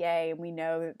there's a DA and we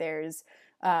know that there's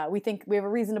we think we have a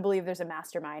reason to believe there's a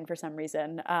mastermind for some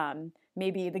reason.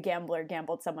 Maybe the gambler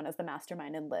gambled someone as the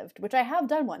mastermind and lived, which I have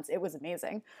done once. It was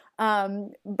amazing.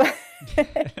 But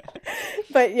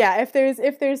but yeah,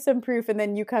 if there's some proof and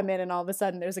then you come in and all of a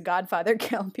sudden there's a Godfather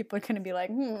kill, people are going to be like,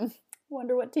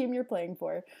 wonder what team you're playing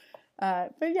for.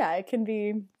 But yeah,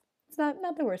 it's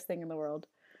not the worst thing in the world.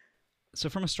 So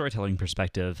from a storytelling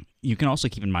perspective, you can also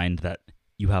keep in mind that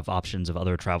you have options of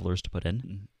other travelers to put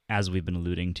in. As we've been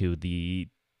alluding to, the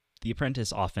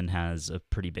apprentice often has a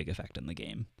pretty big effect in the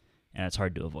game, and it's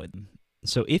hard to avoid them.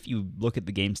 So if you look at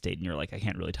the game state and you're like, I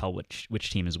can't really tell which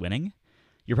team is winning,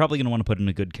 you're probably going to want to put in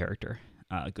a good character,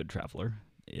 a good traveler,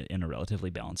 in a relatively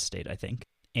balanced state, I think.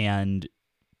 And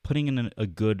putting in a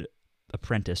good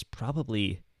apprentice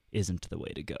probably isn't the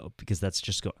way to go, because that's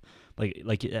just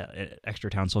extra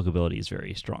townsfolk ability is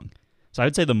very strong. So I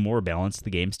would say the more balanced the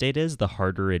game state is, the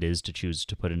harder it is to choose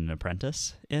to put in an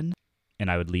apprentice in.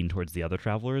 And I would lean towards the other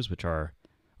travelers, which are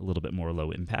a little bit more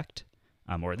low impact,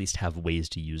 or at least have ways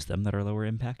to use them that are lower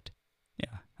impact.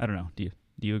 Yeah, I don't know. Do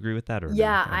you agree with that? Or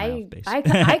yeah,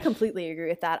 I completely agree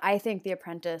with that. I think the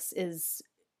apprentice is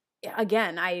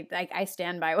again, I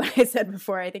stand by what I said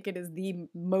before. I think it is the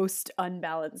most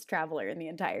unbalanced traveler in the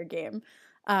entire game.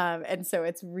 And so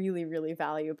it's really, really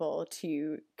valuable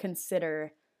to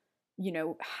consider,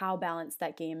 how balanced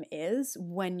that game is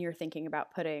when you're thinking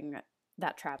about putting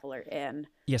that traveler in.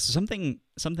 Yeah, so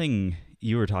something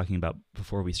you were talking about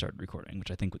before we started recording,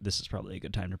 which I think this is probably a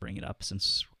good time to bring it up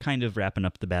since we're kind of wrapping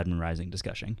up the Bad Moon Rising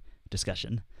discussion,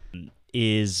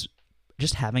 is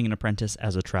just having an apprentice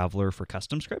as a traveler for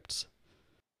custom scripts.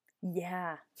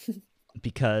 Yeah.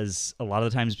 Because a lot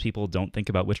of the times people don't think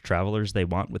about which travelers they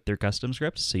want with their custom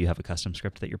scripts. So you have a custom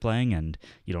script that you're playing and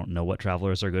you don't know what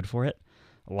travelers are good for it.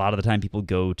 A lot of the time people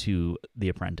go to the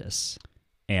apprentice.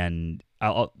 And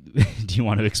do you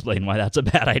want to explain why that's a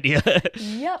bad idea?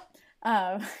 Yep.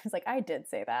 It's like, I did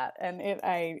say that, and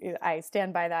I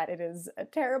stand by that. It is a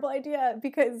terrible idea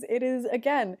because it is,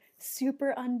 again,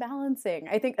 super unbalancing.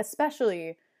 I think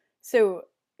especially, so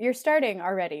you're starting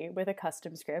already with a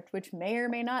custom script, which may or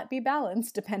may not be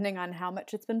balanced depending on how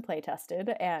much it's been play tested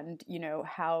and,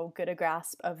 how good a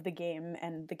grasp of the game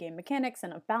and the game mechanics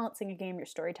and of balancing a game your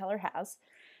storyteller has.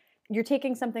 You're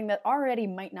taking something that already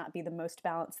might not be the most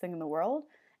balanced thing in the world,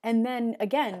 and then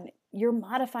again, you're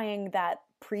modifying that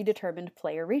predetermined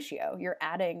player ratio. You're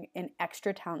adding an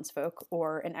extra townsfolk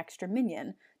or an extra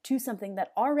minion to something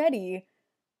that already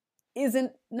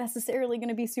isn't necessarily going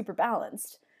to be super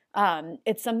balanced.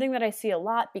 It's something that I see a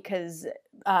lot because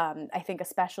I think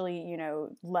especially,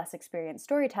 less experienced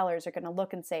storytellers are going to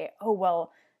look and say, oh,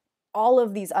 well, all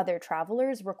of these other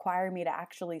travelers require me to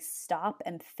actually stop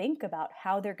and think about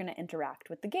how they're going to interact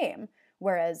with the game.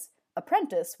 Whereas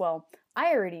apprentice, well,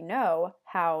 I already know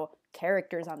how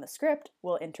characters on the script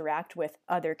will interact with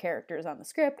other characters on the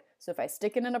script. So if I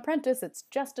stick in an apprentice, it's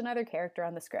just another character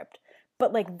on the script.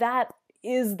 But like that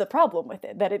is the problem with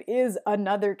it, that it is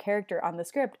another character on the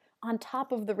script on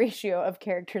top of the ratio of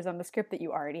characters on the script that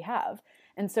you already have.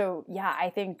 And so, yeah, I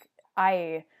think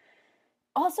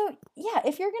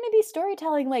if you're going to be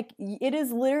storytelling, like it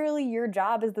is literally your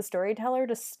job as the storyteller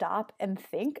to stop and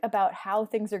think about how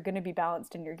things are going to be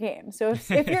balanced in your game. So if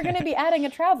you're going to be adding a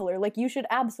traveler, like you should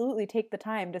absolutely take the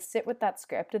time to sit with that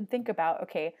script and think about,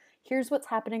 okay, here's what's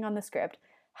happening on the script.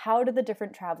 How do the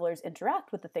different travelers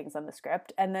interact with the things on the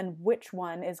script? And then which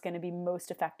one is going to be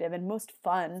most effective and most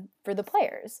fun for the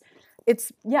players?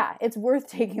 It's worth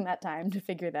taking that time to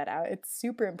figure that out. It's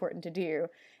super important to do.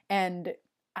 And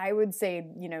I would say,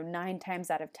 9 times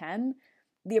out of 10,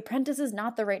 the apprentice is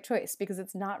not the right choice because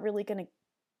it's not really going to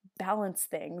balance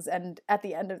things. And at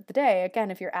the end of the day,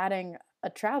 again, if you're adding a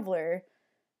traveler,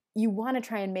 you want to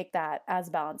try and make that as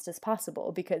balanced as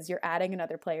possible because you're adding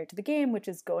another player to the game, which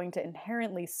is going to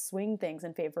inherently swing things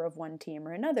in favor of one team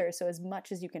or another. So as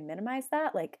much as you can minimize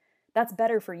that, like that's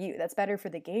better for you. That's better for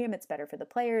the game. It's better for the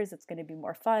players. It's going to be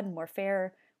more fun, more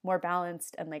fair, more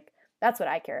balanced. And like, that's what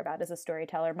I care about as a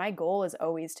storyteller. My goal is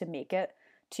always to make it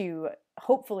to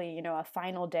hopefully, a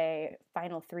final day,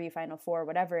 final 3, final 4,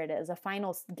 whatever it is, a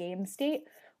final game state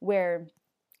where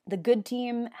the good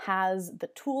team has the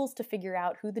tools to figure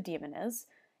out who the demon is,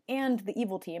 and the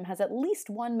evil team has at least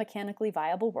one mechanically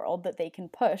viable world that they can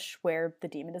push where the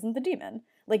demon isn't the demon.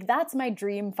 Like, that's my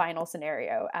dream final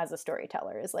scenario as a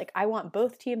storyteller, is like, I want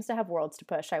both teams to have worlds to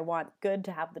push. I want good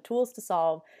to have the tools to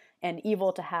solve, and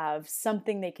evil to have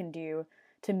something they can do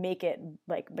to make it,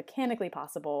 like, mechanically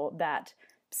possible that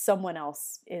someone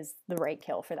else is the right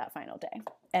kill for that final day.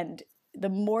 And the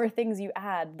more things you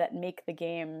add that make the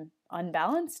game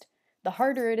unbalanced, the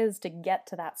harder it is to get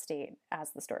to that state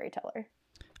as the storyteller.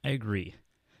 I agree.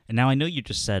 And now I know you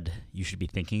just said you should be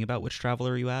thinking about which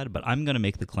traveler you add, but I'm going to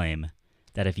make the claim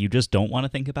that if you just don't want to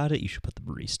think about it, you should put the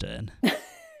barista in.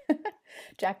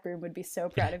 Jack Broom would be so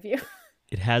proud of you.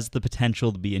 It has the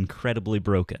potential to be incredibly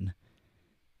broken,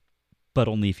 but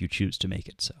only if you choose to make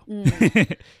it so.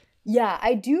 Yeah,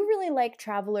 I do really like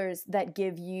travelers that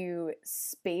give you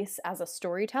space as a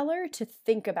storyteller to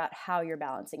think about how you're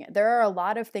balancing it. There are a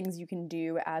lot of things you can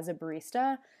do as a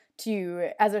barista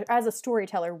as a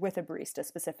storyteller with a barista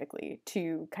specifically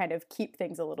to kind of keep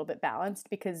things a little bit balanced,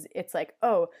 because it's like,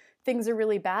 oh, things are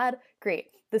really bad. Great.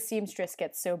 The seamstress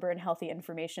gets sober and healthy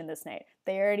information this night.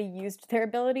 They already used their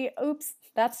ability. Oops,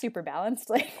 that's super balanced.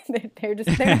 Like they're not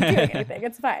doing anything.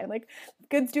 It's fine. Like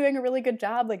Good's doing a really good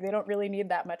job. Like they don't really need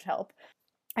that much help.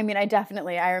 I mean,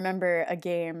 I remember a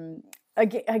game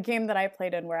that I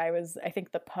played in where I was, I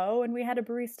think, the Poe, and we had a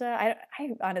barista. I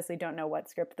honestly don't know what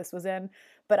script this was in,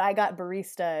 but I got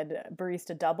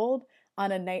barista doubled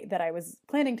on a night that I was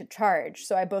planning to charge.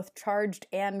 So I both charged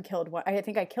and killed one. I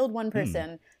think I killed one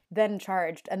person, then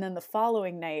charged, and then the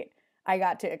following night I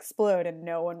got to explode and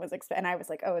no one was and I was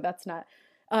like, oh, that's not.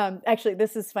 Actually,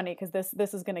 this is funny because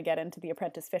this is going to get into The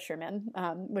Apprentice Fisherman,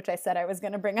 which I said I was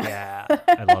going to bring up. Yeah,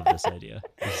 I love this idea.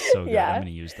 This is so good. I'm Yeah. going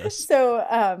to use this.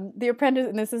 So The Apprentice,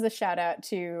 and this is a shout out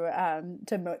to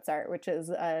Mozart, which is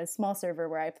a small server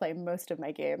where I play most of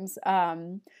my games.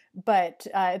 But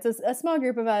it's a small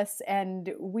group of us,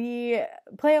 and we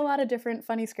play a lot of different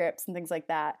funny scripts and things like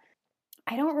that.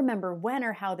 I don't remember when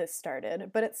or how this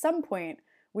started, but at some point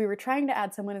we were trying to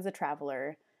add someone as a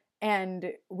traveler,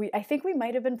 and I think we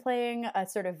might have been playing a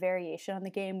sort of variation on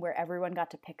the game where everyone got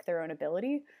to pick their own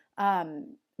ability.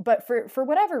 But for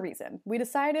whatever reason, we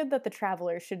decided that the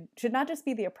traveler should not just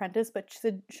be the apprentice, but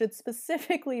should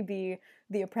specifically be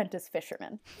the apprentice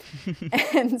fisherman.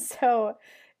 And so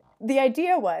the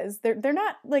idea was they're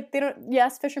not like, they don't,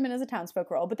 yes, fisherman is a townsfolk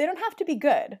role, but they don't have to be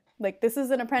good. Like, this is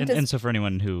an apprentice. And so for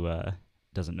anyone who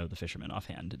doesn't know the fisherman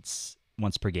offhand, it's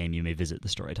once per game you may visit the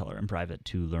storyteller in private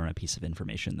to learn a piece of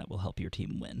information that will help your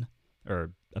team win.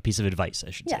 Or a piece of advice, I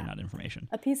should say, not information.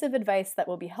 A piece of advice that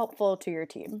will be helpful to your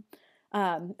team.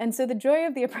 And so the joy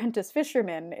of the apprentice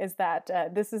fisherman is that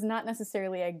this is not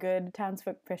necessarily a good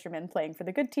townsfolk fisherman playing for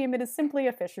the good team. It is simply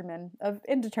a fisherman of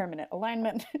indeterminate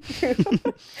alignment.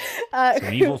 Some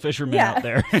evil fishermen out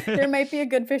there. There might be a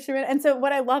good fisherman. And so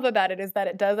what I love about it is that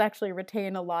it does actually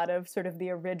retain a lot of sort of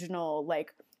the original,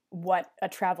 like, what a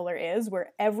traveler is,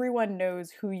 where everyone knows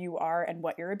who you are and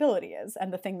what your ability is.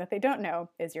 And the thing that they don't know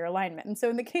is your alignment. And so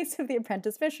in the case of the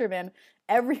apprentice fisherman,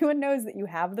 everyone knows that you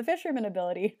have the fisherman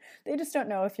ability. They just don't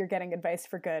know if you're getting advice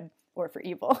for good or for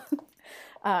evil.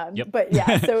 But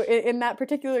yeah, so in that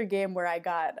particular game where I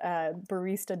got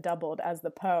barista doubled as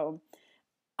the Poe,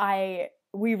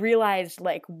 we realized,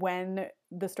 like, when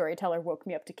the storyteller woke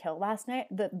me up to kill last night,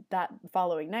 that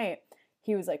following night,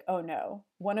 he was like, oh no,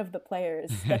 one of the players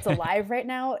that's alive right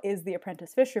now is the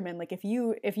apprentice fisherman. Like, if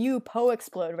you Poe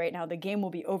explode right now, the game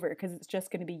will be over because it's just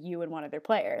going to be you and one other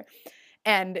player.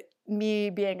 And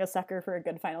me being a sucker for a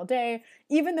good final day,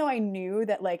 even though I knew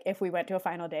that, like, if we went to a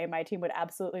final day, my team would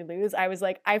absolutely lose, I was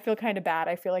like, I feel kind of bad.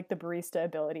 I feel like the barista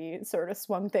ability sort of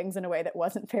swung things in a way that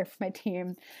wasn't fair for my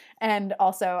team. And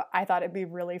also, I thought it'd be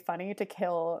really funny to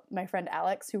kill my friend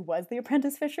Alex, who was the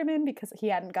apprentice fisherman, because he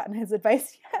hadn't gotten his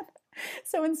advice yet.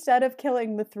 So instead of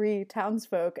killing the 3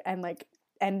 townsfolk and, like,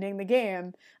 ending the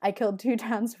game, I killed 2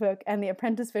 townsfolk and the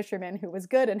apprentice fisherman, who was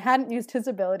good and hadn't used his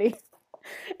ability.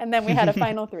 And then we had a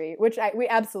final 3, which we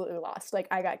absolutely lost. Like,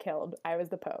 I got killed. I was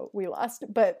the Poe. We lost,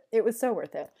 but it was so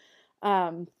worth it.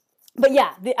 But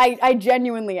yeah, I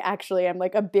genuinely actually am,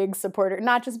 like, a big supporter,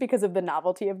 not just because of the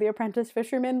novelty of the apprentice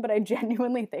fisherman, but I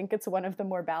genuinely think it's one of the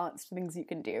more balanced things you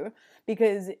can do.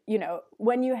 Because, you know,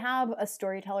 when you have a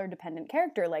storyteller dependent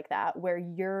character like that, where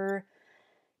you're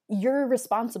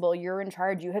responsible, you're in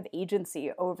charge, you have agency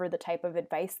over the type of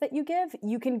advice that you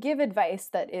can give advice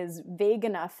that is vague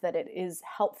enough that it is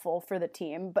helpful for the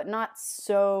team, but not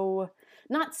so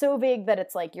vague that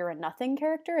it's like you're a nothing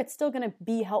character. It's still going to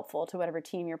be helpful to whatever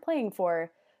team you're playing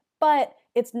for, but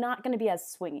it's not going to be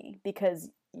as swingy because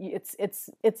it's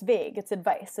vague. It's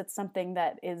advice. It's something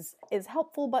that is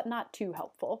helpful but not too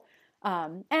helpful.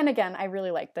 And again, I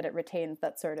really like that it retains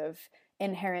that sort of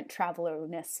inherent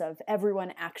traveler-ness of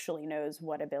everyone actually knows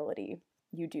what ability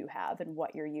you do have and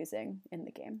what you're using in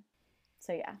the game.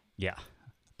 So yeah. Yeah.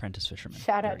 Apprentice fisherman.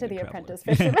 Shout out to the apprentice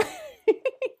fisherman.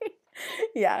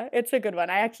 Yeah, it's a good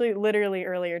one. I actually literally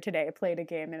earlier today played a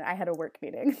game and I had a work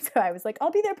meeting. So I was like,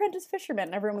 I'll be the apprentice fisherman.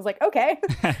 And everyone was like, okay.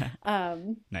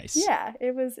 Nice. Yeah,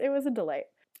 it was a delight.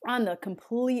 On the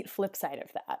complete flip side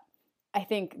of that, I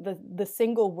think the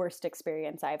single worst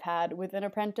experience I've had with an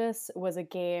apprentice was a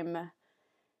game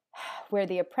where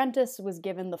the apprentice was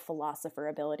given the philosopher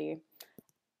ability.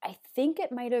 I think it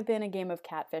might have been a game of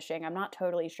catfishing. I'm not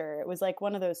totally sure. It was like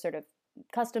one of those sort of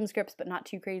custom scripts, but not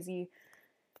too crazy.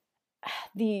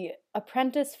 The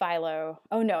apprentice Philo,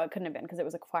 oh no, it couldn't have been because it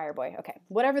was a choir boy. Okay,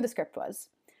 whatever the script was,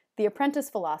 the apprentice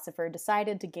philosopher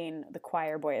decided to gain the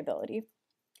choir boy ability.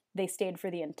 They stayed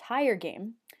for the entire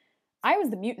game. I was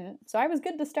the mutant, so I was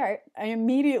good to start. I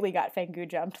immediately got Fangu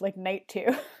jumped, like night 2.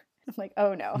 I'm like,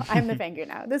 oh no, I'm the Fangu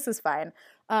now. This is fine.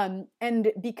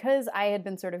 And because I had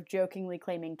been sort of jokingly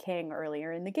claiming king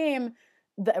earlier in the game,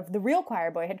 the real choir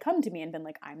boy had come to me and been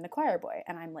like, I'm the choir boy.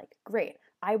 And I'm like, great.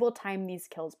 I will time these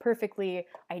kills perfectly.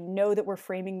 I know that we're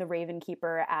framing the Raven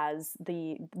Keeper as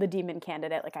the demon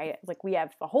candidate. Like we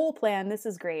have a whole plan. This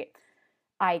is great.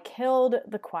 I killed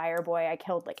the choir boy. I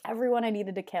killed like everyone I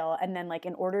needed to kill. And then like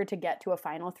in order to get to a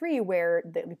final 3 where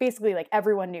basically like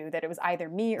everyone knew that it was either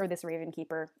me or this Raven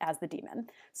Keeper as the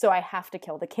demon. So I have to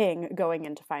kill the king going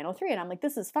into final 3. And I'm like,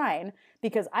 this is fine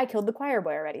because I killed the choir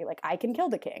boy already. Like I can kill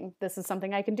the king. This is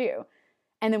something I can do.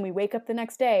 And then we wake up the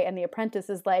next day and the apprentice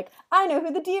is like, I know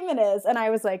who the demon is. And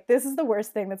I was like, this is the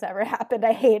worst thing that's ever happened.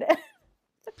 I hate it.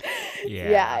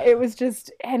 Yeah, it was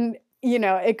just, and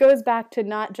it goes back to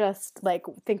not just like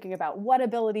thinking about what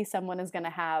ability someone is going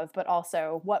to have, but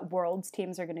also what worlds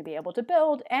teams are going to be able to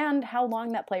build and how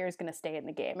long that player is going to stay in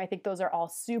the game. I think those are all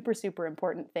super, super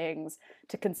important things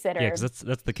to consider. Yeah, because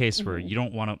that's the case where you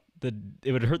don't want to.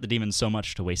 It would hurt the demons so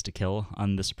much to waste a kill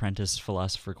on this apprentice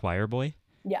philosopher choir boy.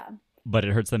 Yeah. But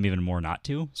it hurts them even more not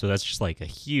to. So that's just like a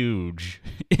huge,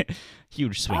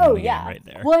 huge swing in the game right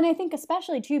there. Well, and I think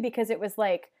especially too because it was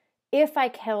like, if I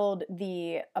killed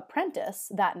the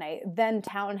apprentice that night, then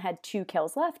town had 2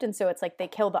 kills left. And so it's like they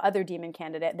kill the other demon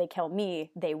candidate, they kill me,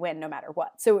 they win no matter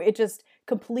what. So it just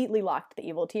completely locked the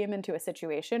evil team into a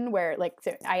situation where like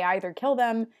so I either kill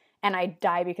them and I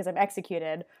die because I'm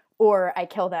executed, or I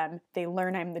kill them, they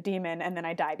learn I'm the demon, and then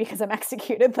I die because I'm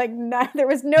executed. Like there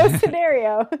was no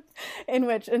scenario in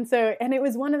which, and it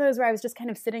was one of those where I was just kind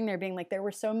of sitting there being like, there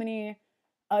were so many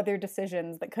other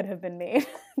decisions that could have been made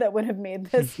that would have made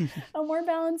this a more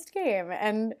balanced game.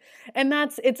 And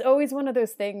it's always one of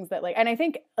those things that like, and I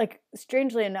think like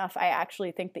strangely enough, I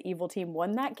actually think the evil team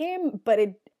won that game, but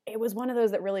it was one of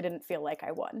those that really didn't feel like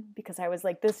I won because I was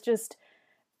like,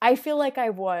 I feel like I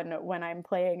won when I'm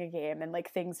playing a game and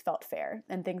like things felt fair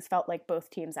and things felt like both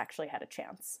teams actually had a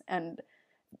chance. And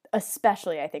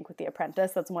especially I think with The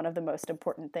Apprentice, that's one of the most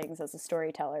important things as a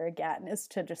storyteller, again, is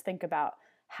to just think about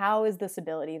how is this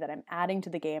ability that I'm adding to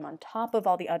the game on top of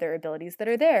all the other abilities that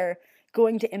are there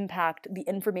going to impact the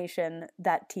information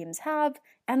that teams have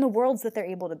and the worlds that they're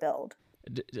able to build?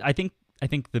 I think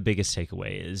the biggest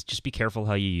takeaway is just be careful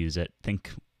how you use it.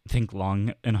 Think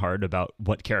long and hard about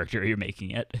what character you're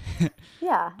making it.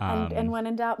 Yeah, and when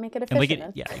in doubt, make it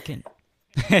efficient.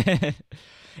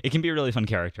 It can be a really fun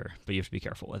character, but you have to be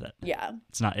careful with it. Yeah.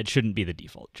 It shouldn't be the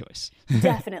default choice.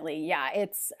 Definitely. Yeah.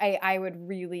 I would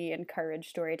really encourage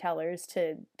storytellers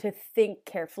to think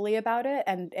carefully about it.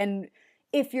 And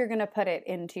if you're going to put it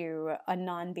into a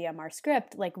non-BMR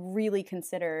script, like really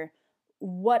consider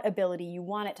what ability you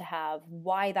want it to have,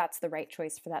 why that's the right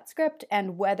choice for that script,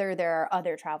 and whether there are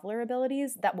other traveler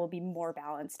abilities that will be more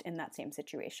balanced in that same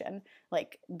situation.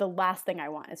 Like the last thing I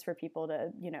want is for people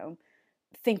to,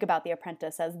 think about the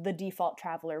apprentice as the default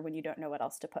traveler when you don't know what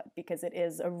else to put, because it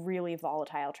is a really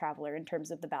volatile traveler in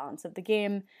terms of the balance of the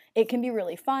game. It can be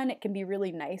really fun. It can be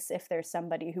really nice if there's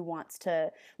somebody who wants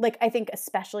to, like, I think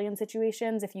especially in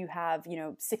situations if you have,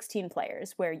 16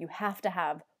 players where you have to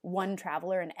have one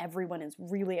traveler and everyone is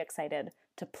really excited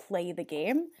to play the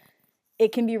game.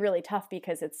 It can be really tough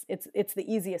because it's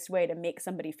the easiest way to make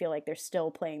somebody feel like they're still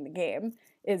playing the game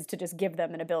is to just give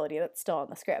them an ability that's still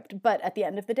on the script. But at the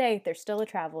end of the day, they're still a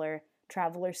traveler.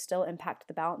 Travelers still impact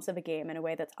the balance of a game in a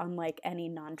way that's unlike any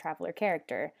non-traveler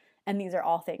character. And these are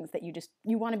all things that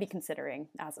you want to be considering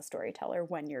as a storyteller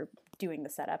when you're doing the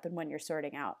setup and when you're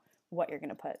sorting out what you're going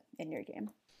to put in your game.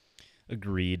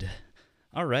 Agreed.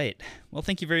 All right. Well,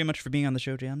 thank you very much for being on the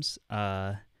show, Jams.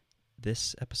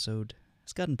 This episode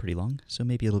has gotten pretty long, so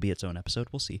maybe it'll be its own episode.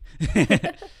 We'll see.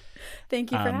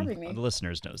 Thank you for having me. The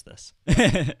listeners knows this.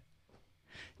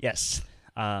 Yes.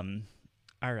 All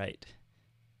right.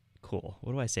 Cool.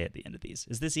 What do I say at the end of these?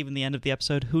 Is this even the end of the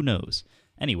episode? Who knows?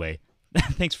 Anyway,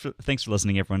 thanks for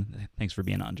listening, everyone. Thanks for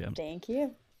being on, Jams. Thank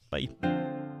you. Bye.